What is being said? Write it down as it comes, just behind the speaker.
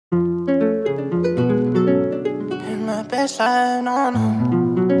best life, no, no.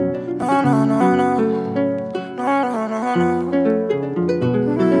 No, no, no, no. No, no, no, no.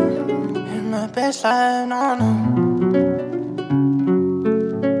 In my best life, no, no.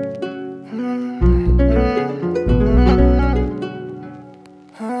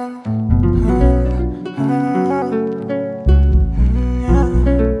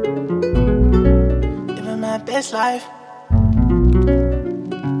 Living my best life.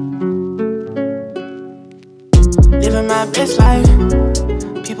 Living my best life.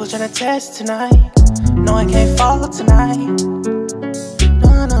 People tryna test tonight. No, I can't fall tonight.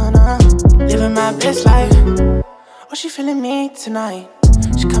 No, no, no. Living my best life. Oh, she feeling me tonight.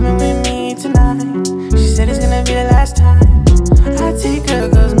 She coming with me tonight. She said it's gonna be the last time I take her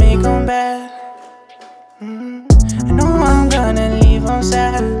girls, make them bad. I know I'm gonna leave them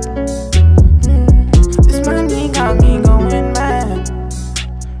sad. This money got me going mad.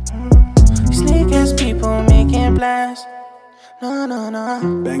 These niggas people making plans. No, no, no.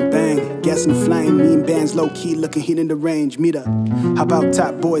 Bang, bang, gas and flame. Me and bands low-key looking heat in the range. Meet up. How about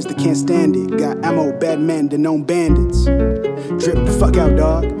top boys that can't stand it? Got ammo, bad men, the known bandits. Drip the fuck out,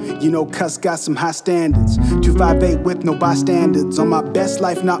 dog. You know cuss got some high standards. 258 with no bystanders. On my best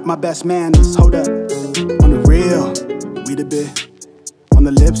life, not my best manners. Hold up. On the real, we the bit. On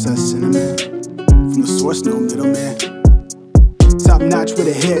the lips, that's cinnamon. From the source, no middleman. Top notch with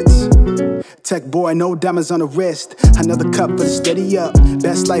the hits. Tech boy, no diamonds on the wrist. Another cup for the steady up.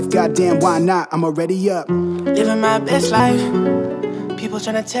 Best life, goddamn, why not? I'm already up. Living my best life. People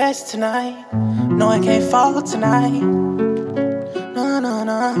tryna test tonight. No, I can't fall tonight. No, no,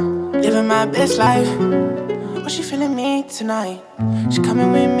 no. Living my best life. Oh, she feeling me tonight. She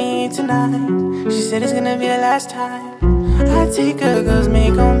coming with me tonight. She said it's gonna be the last time I take her girls,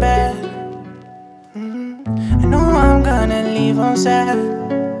 make them bad. I know I'm gonna leave them sad.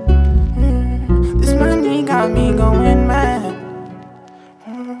 This money got me going mad.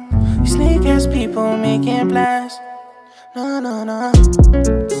 These niggas people making plans. No, no, no.